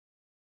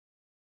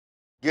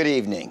Good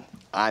evening.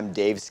 I'm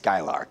Dave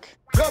Skylark.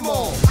 Come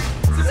on!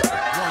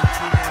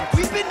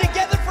 We've been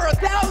together for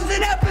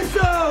 1,000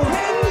 episodes!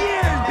 10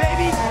 years,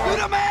 baby! You're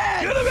the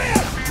man! You're the man!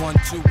 1,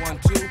 2, 1,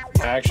 2.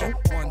 Action.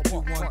 1,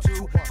 2, 1,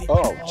 2.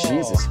 Oh,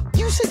 Jesus.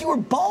 You said you were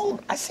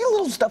bald. I see a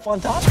little stuff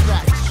on top.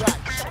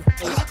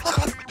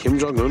 Kim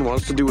Jong-un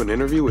wants to do an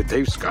interview with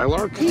Dave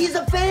Skylark? He's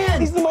a fan!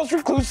 He's the most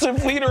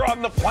reclusive leader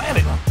on the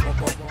planet.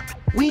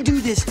 We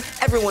do this,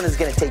 everyone is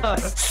gonna take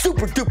us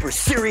super duper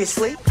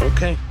seriously.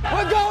 Okay.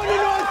 We're going to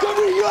North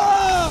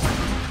Korea!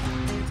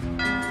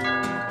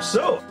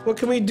 So, what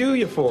can we do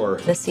you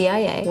for? The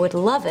CIA would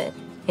love it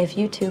if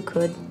you two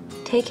could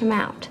take him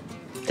out.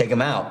 Take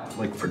him out.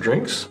 Like for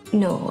drinks?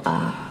 No,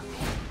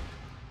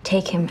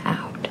 take him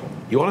out.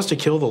 You want us to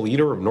kill the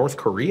leader of North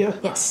Korea?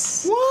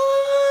 Yes.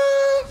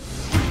 What?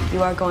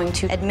 You are going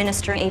to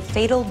administer a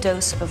fatal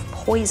dose of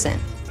poison.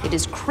 It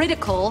is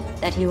critical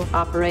that you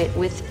operate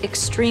with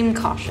extreme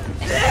caution.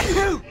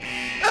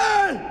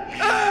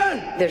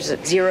 There's a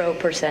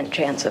 0%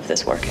 chance of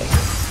this working.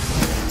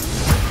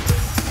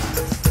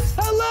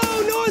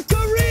 Hello, North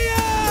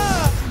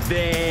Korea!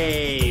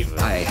 Dave,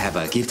 I have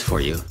a gift for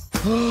you.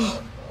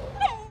 Oh!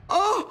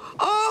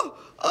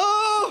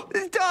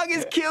 This dog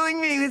is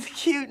killing me with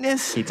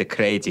cuteness. He's a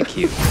crazy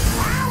cute.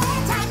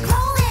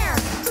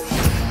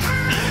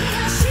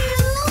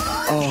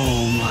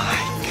 Oh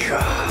my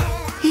God.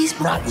 He's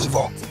not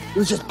evil. He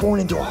was just born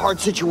into a hard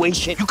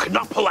situation. You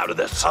cannot pull out of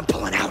this. I'm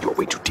pulling out. You're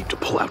way too deep to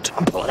pull out.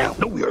 I'm pulling out.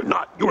 No, you're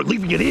not. You're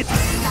leaving it in.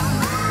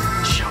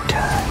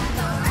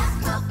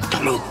 Showtime.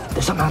 Don't move.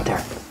 There's something out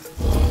there.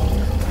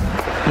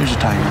 There's a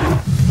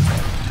tiger.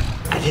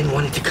 I didn't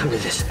want it to come to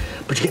this,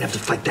 but you're gonna have to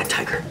fight that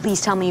tiger.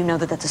 Please tell me you know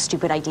that that's a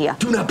stupid idea.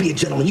 Do not be a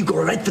gentleman. You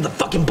go right for the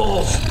fucking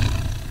balls.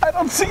 I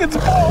don't see its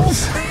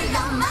balls.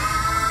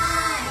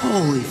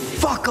 Holy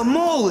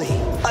fuck-a-mole!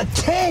 A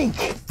tank!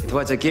 It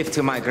was a gift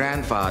to my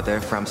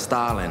grandfather from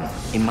Stalin.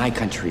 In my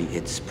country,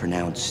 it's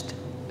pronounced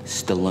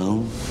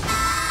Stallone.